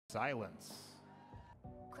Silence.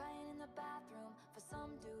 Crying in the bathroom for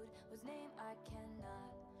some dude whose name I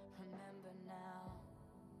cannot remember now.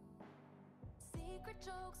 Secret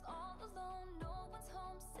jokes all alone, no one's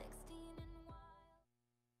home, 16 and wild.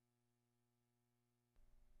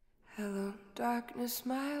 Hello, darkness,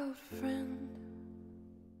 my old friend.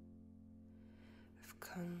 I've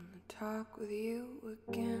come to talk with you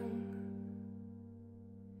again.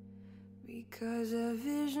 Because a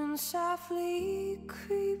vision softly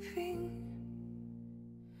creeping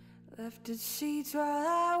left its seeds while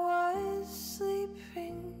I was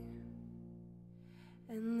sleeping.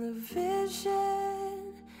 And the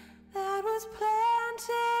vision that was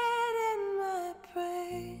planted in my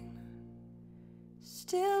brain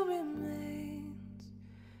still remains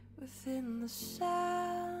within the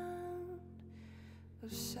sound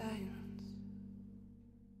of silence.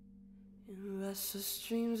 In restless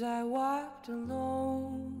dreams I walked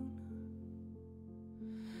alone,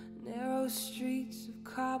 narrow streets of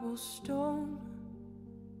cobblestone,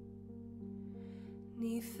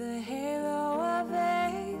 neath the halo of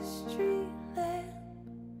a street lamp.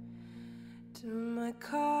 Turned my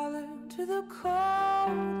collar to the cold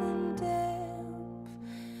and damp,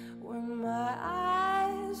 when my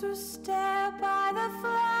eyes were stared by the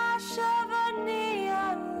flash of a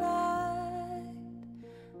neon light,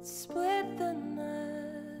 split the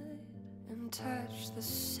night and touched the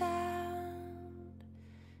sound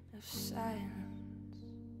of silence.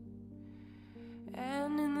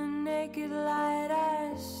 And in the naked light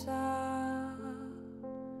I saw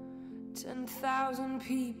 10,000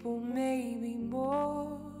 people, maybe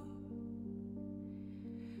more.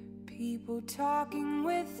 People talking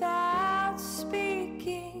without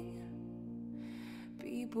speaking,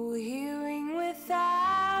 people hearing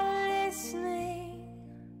without listening,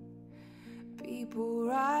 people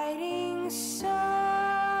writing songs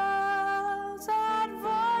that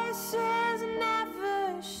voices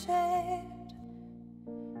never shared.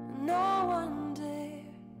 No one dare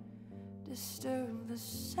disturb the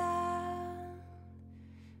sound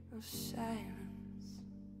of silence.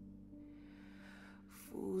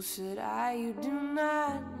 Fool, said I, you do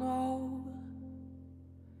not know.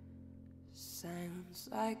 Silence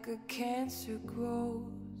like a cancer grows.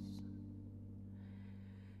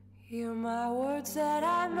 Hear my words that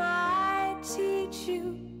I might teach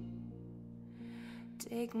you.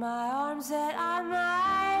 Take my arms that I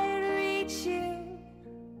might reach you.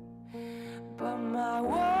 But my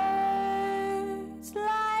words,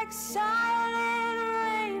 like silent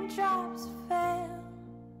raindrops, fell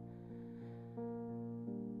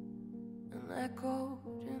and echoed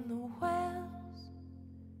in the wells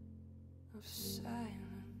of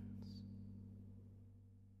silence.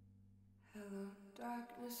 Hello,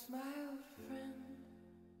 darkness, my old friend.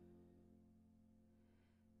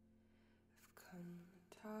 I've come to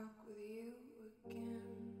talk with you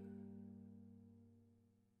again.